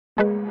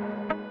Hello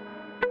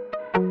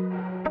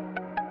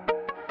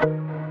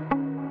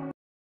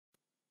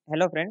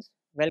friends,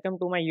 welcome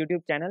to my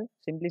YouTube channel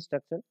Simply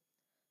Structure.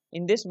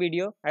 In this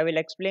video, I will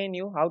explain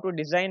you how to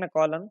design a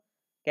column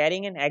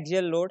carrying an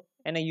axial load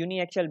and a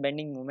uniaxial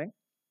bending moment.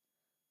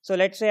 So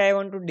let's say I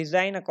want to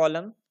design a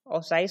column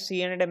of size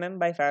 300 mm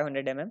by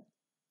 500 mm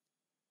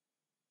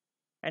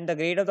and the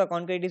grade of the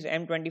concrete is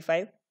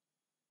M25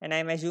 and I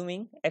am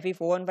assuming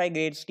Fe415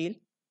 grade steel,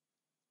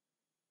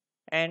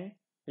 and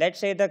let's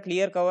say the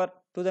clear cover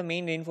to the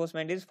main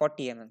reinforcement is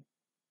 40 mm.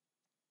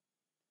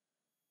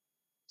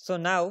 So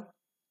now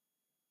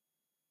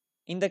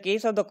in the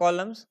case of the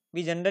columns,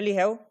 we generally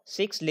have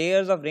 6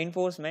 layers of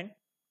reinforcement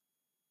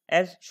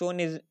as shown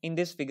is in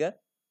this figure.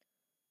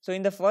 So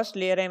in the first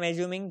layer I am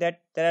assuming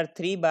that there are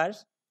 3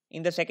 bars,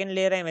 in the second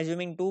layer I am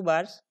assuming 2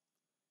 bars,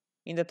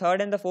 in the third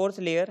and the fourth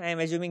layer I am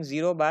assuming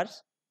 0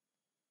 bars,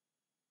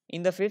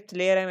 in the fifth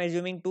layer I am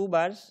assuming 2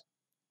 bars,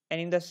 and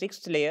in the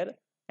sixth layer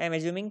I am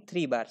assuming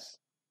 3 bars.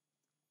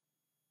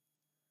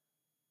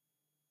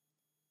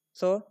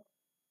 So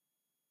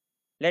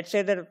let's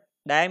say the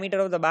diameter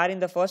of the bar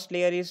in the first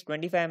layer is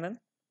 25 mm,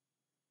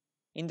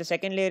 in the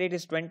second layer it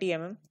is 20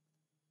 mm,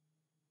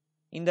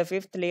 in the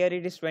fifth layer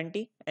it is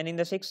 20, and in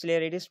the sixth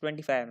layer it is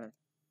 25 mm.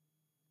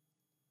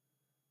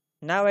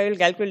 Now I will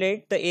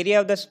calculate the area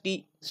of the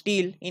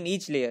steel in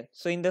each layer.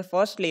 So in the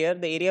first layer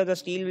the area of the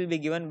steel will be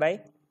given by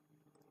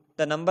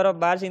the number of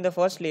bars in the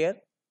first layer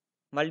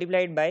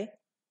multiplied by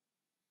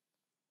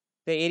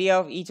the area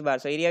of each bar.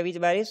 So area of each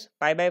bar is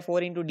pi by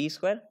 4 into d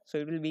square. So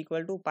it will be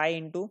equal to pi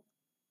into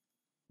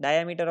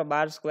diameter of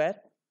bar square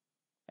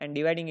and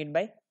dividing it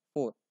by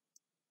 4.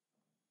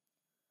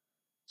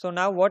 So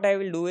now what I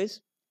will do is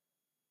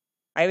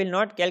I will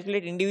not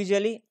calculate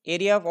individually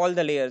area of all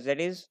the layers. That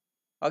is,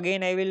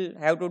 again I will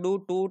have to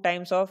do 2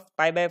 times of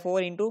pi by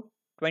 4 into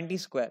 20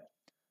 square.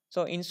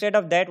 So instead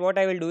of that, what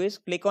I will do is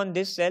click on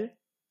this cell.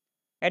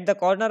 At the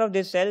corner of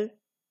this cell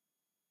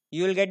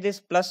you will get this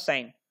plus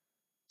sign.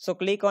 So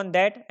click on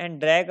that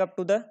and drag up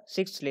to the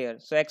 6th layer.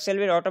 So Excel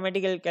will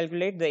automatically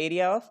calculate the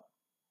area of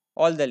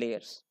all the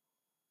layers.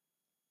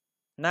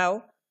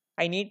 Now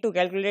I need to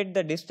calculate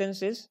the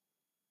distances.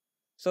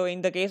 So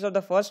in the case of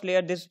the first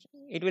layer,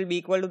 it will be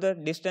equal to the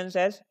distance,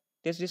 as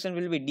this distance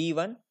will be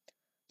d1.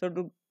 So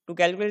to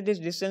calculate this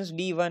distance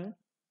d1,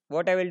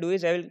 what I will do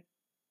is I will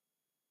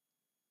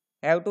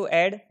have to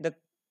add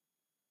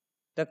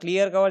the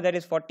clear cover, that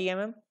is 40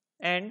 mm,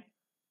 and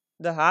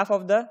the half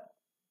of the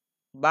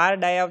bar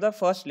die of the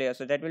first layer.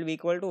 So that will be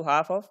equal to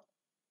half of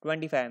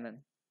 25 mm.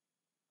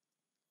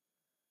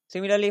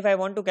 Similarly, if I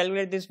want to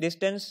calculate this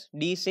distance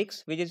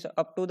d6, which is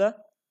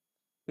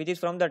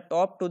from the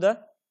top to the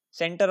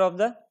center of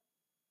the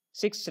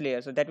 6th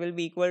layer, so that will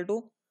be equal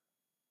to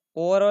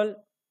overall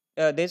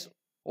this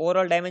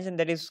overall dimension,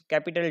 that is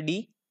capital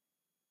D,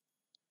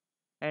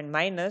 and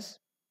minus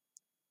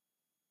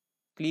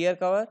clear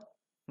cover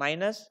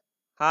minus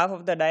half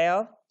of the dia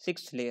of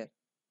 6th layer.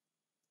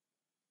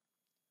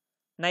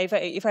 Now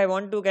if I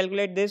want to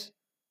calculate this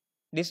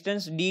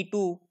distance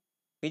d2,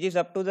 which is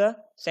up to the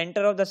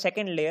center of the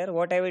second layer,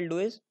 what I will do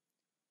is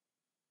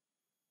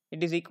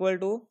it is equal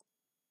to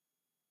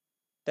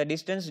the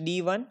distance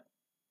d1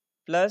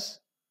 plus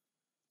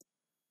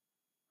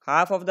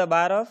half of the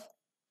bar of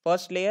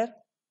first layer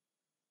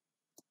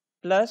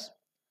plus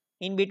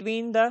in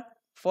between the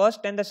first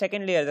and the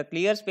second layer, the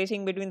clear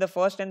spacing between the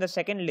first and the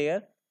second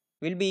layer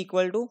will be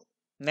equal to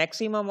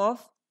maximum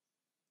of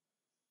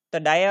the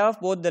dia of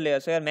both the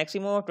layers. So here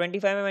maximum of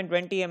 25 mm and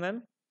 20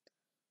 mm.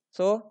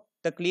 So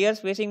the clear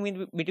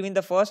spacing between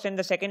the first and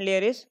the second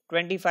layer is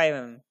 25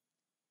 mm,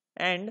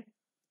 and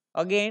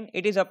again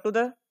it is up to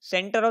the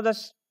center of the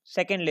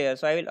second layer.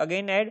 So I will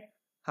again add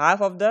half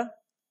of the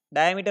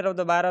diameter of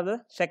the bar of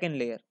the second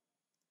layer.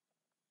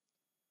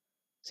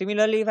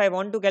 Similarly, if I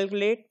want to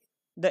calculate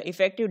the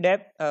effective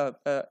depth,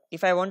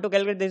 if I want to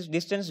calculate this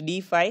distance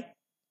d5,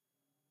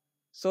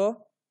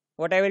 so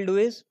what I will do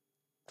is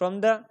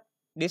from the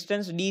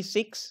distance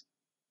d6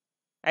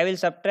 I will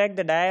subtract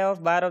the dia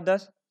of bar of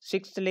the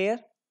 6th layer,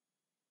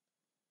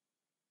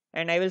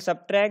 and I will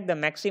subtract the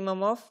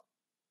maximum of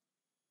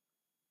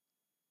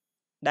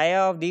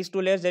dia of these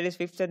two layers, that is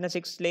 5th and the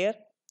 6th layer,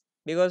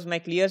 because my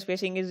clear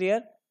spacing is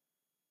here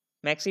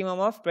maximum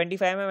of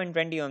 25 mm and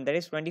 20 mm, that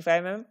is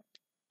 25 mm,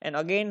 and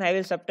again I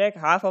will subtract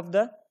half of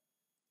the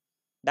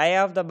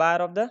dia of the bar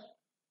of the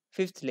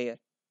 5th layer.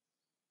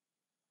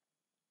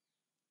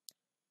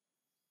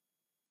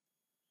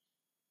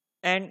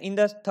 And in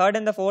the third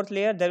and the fourth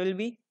layer there will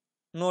be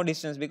no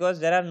distance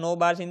because there are no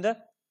bars in the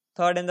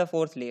third and the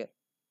fourth layer.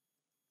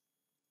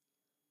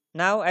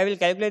 Now I will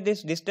calculate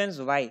this distance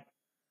y.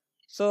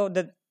 So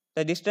the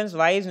distance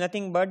y is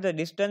nothing but the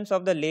distance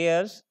of the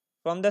layers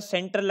from the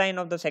center line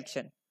of the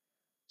section.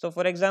 So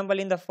for example,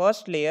 in the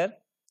first layer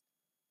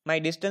my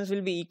distance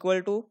will be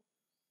equal to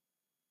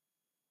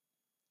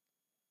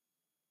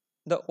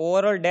the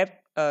overall depth,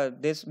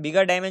 this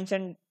bigger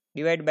dimension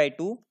divided by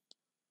 2,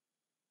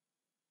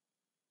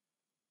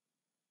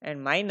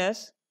 and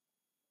minus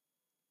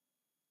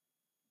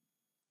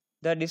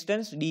the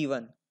distance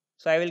d1.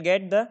 So I will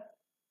get the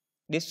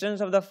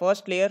distance of the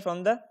first layer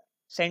from the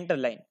center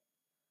line.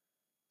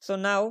 So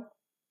now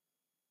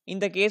in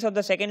the case of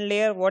the second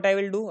layer, what I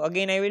will do,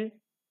 again I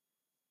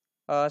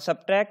will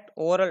subtract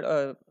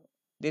overall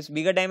this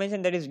bigger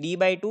dimension, that is d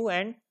by 2,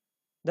 and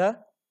the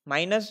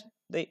minus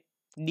the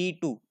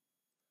d2.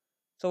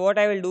 So what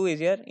I will do is,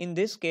 here in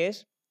this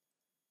case,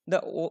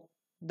 the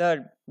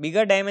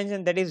bigger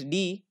dimension, that is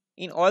d,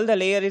 in all the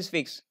layer is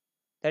fixed,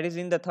 that is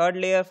in the third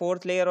layer,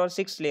 fourth layer or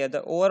sixth layer,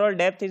 the overall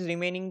depth is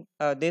remaining,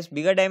 this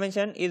bigger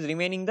dimension is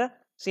remaining the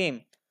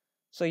same.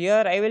 So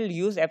here I will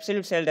use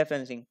absolute self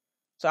referencing.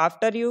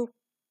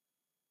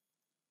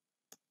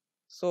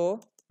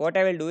 So what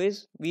I will do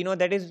is, we know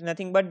that is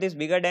nothing but this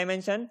bigger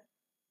dimension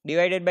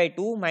divided by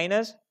 2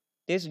 minus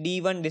this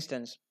d1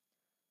 distance.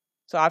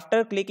 So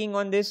after clicking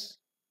on this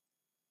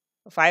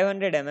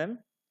 500 mm,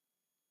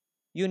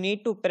 you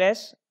need to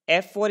press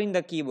F4 in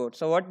the keyboard.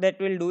 So what that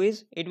will do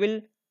is, it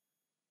will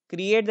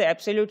create the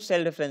absolute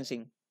self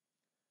referencing.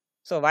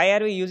 So why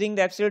are we using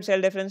the absolute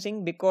self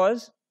referencing?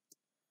 Because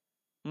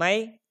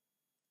my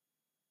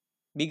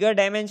bigger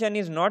dimension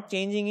is not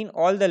changing in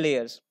all the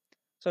layers.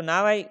 So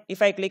now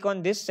if I click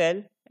on this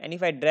cell and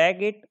if I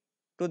drag it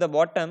to the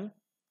bottom,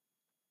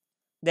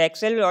 the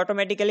Excel will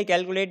automatically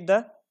calculate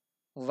the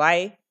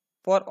Y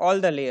for all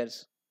the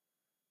layers.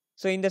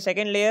 So in the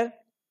second layer,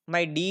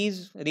 my D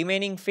is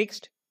remaining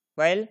fixed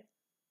while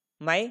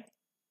my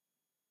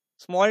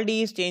small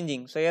d is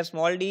changing. So here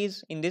small d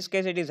is, in this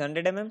case it is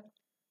 100 mm.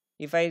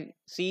 If I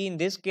see in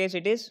this case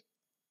it is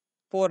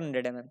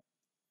 400 mm.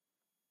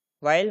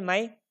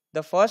 While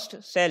the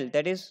first cell,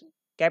 that is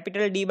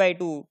capital D by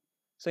 2.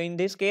 So in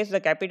this case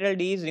the capital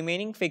D is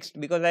remaining fixed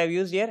because I have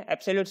used here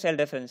absolute self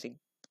referencing.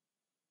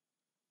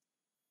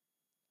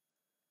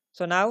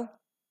 So now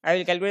I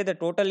will calculate the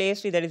total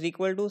AST, that is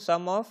equal to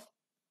sum of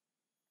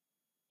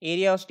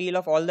area of steel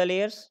of all the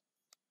layers.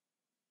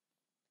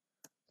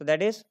 So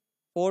that is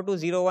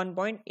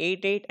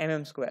 4201.88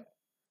 mm square.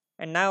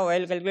 And now I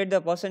will calculate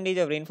the percentage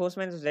of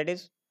reinforcement. So that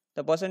is,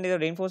 the percentage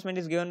of reinforcement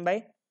is given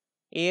by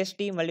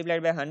AST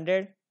multiplied by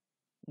 100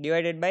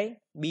 divided by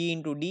B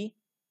into D.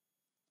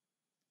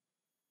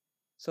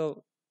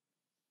 So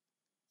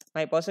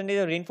my percentage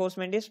of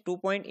reinforcement is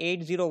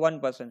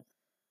 2.801%.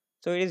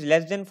 So it is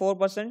less than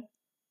 4%.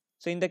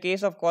 So in the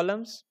case of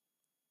columns,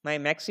 my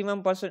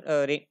maximum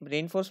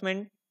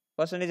reinforcement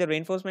percentage of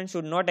reinforcement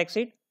should not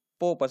exceed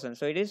 4%.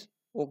 So it is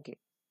okay.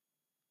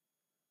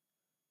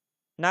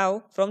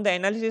 Now from the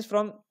analysis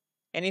from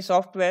any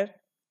software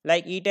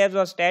like ETABS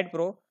or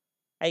StatPro,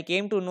 I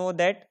came to know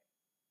that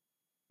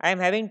I am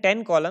having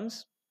 10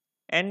 columns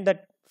and the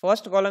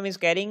first column is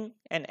carrying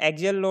an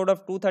axial load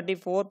of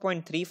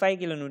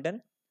 234.35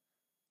 kN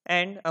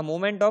and a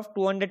moment of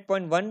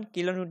 200.1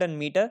 kN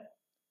meter.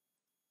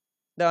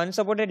 The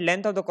unsupported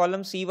length of the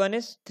column C1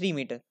 is 3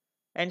 meter,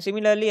 and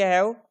similarly I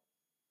have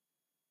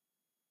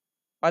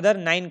other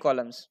 9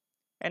 columns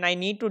and I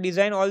need to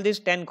design all these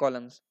 10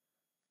 columns.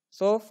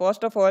 So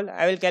first of all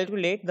I will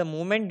calculate the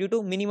moment due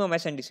to minimum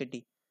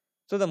eccentricity.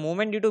 So the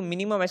moment due to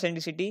minimum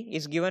eccentricity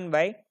is given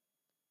by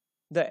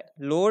the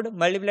load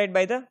multiplied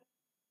by the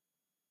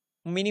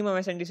minimum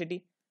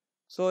eccentricity.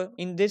 So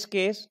in this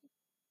case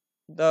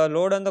the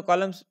load on the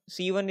column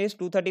C1 is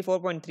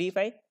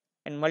 234.35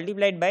 and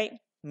multiplied by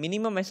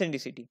minimum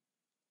eccentricity.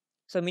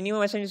 So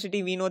minimum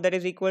eccentricity we know that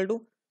is equal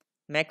to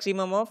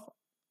maximum of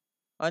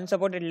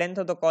unsupported length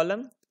of the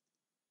column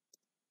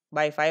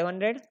by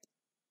 500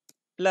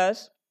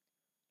 plus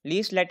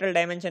least lateral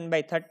dimension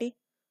by 30.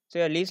 So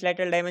your least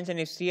lateral dimension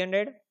is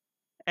 300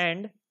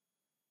 and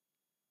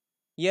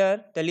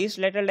here the least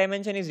lateral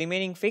dimension is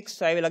remaining fixed.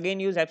 So I will again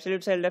use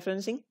absolute self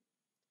referencing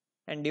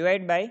and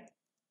divide by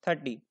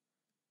 30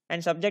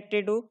 and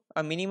subjected to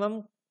a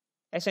minimum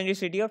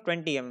eccentricity of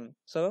 20 mm.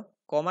 So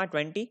comma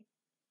 20.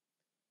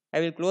 I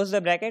will close the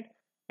bracket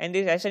and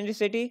this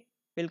eccentricity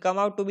will come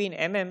out to be in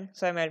mm.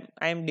 So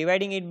I am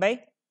dividing it by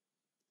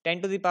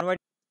 10 to the power.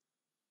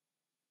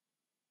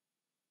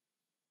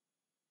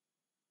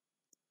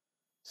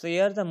 So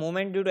here the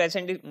moment due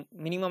to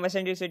minimum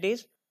eccentricity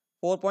is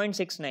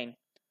 4.69.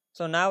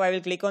 So now I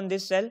will click on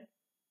this cell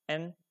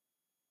and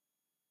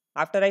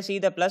after I see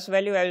the plus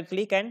value I will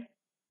click and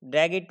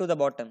drag it to the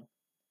bottom.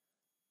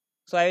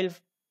 So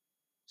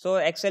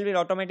Excel will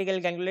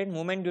automatically calculate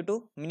moment due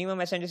to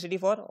minimum eccentricity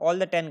for all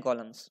the 10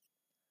 columns.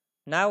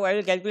 Now I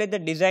will calculate the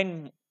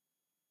design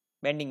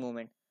bending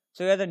moment.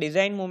 So here the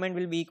design moment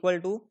will be equal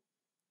to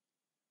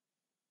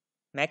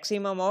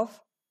maximum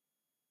of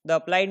the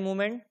applied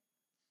moment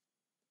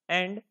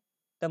and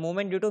the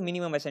moment due to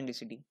minimum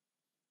eccentricity.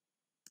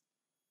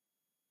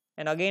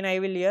 And again I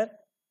will here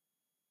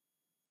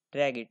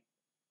drag it.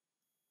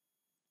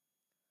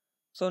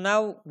 So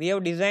now we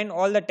have designed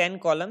all the 10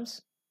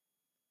 columns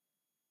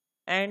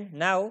and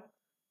now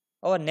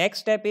our next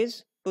step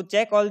is to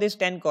check all these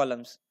 10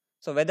 columns.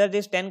 So whether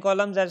these 10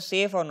 columns are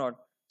safe or not.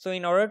 So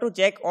in order to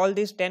check all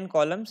these 10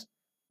 columns,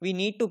 we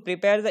need to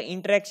prepare the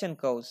interaction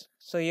curves.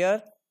 So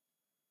here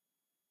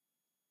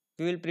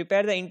we will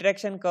prepare the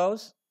interaction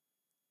curves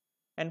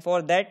and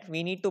for that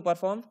we need to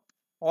perform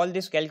all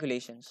these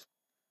calculations.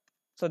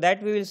 So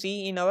that we will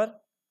see in our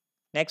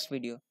next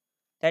video.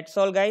 That's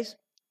all guys.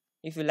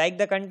 If you like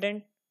the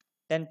content,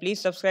 then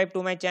please subscribe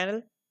to my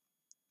channel.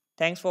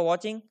 Thanks for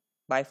watching.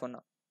 Bye for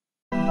now.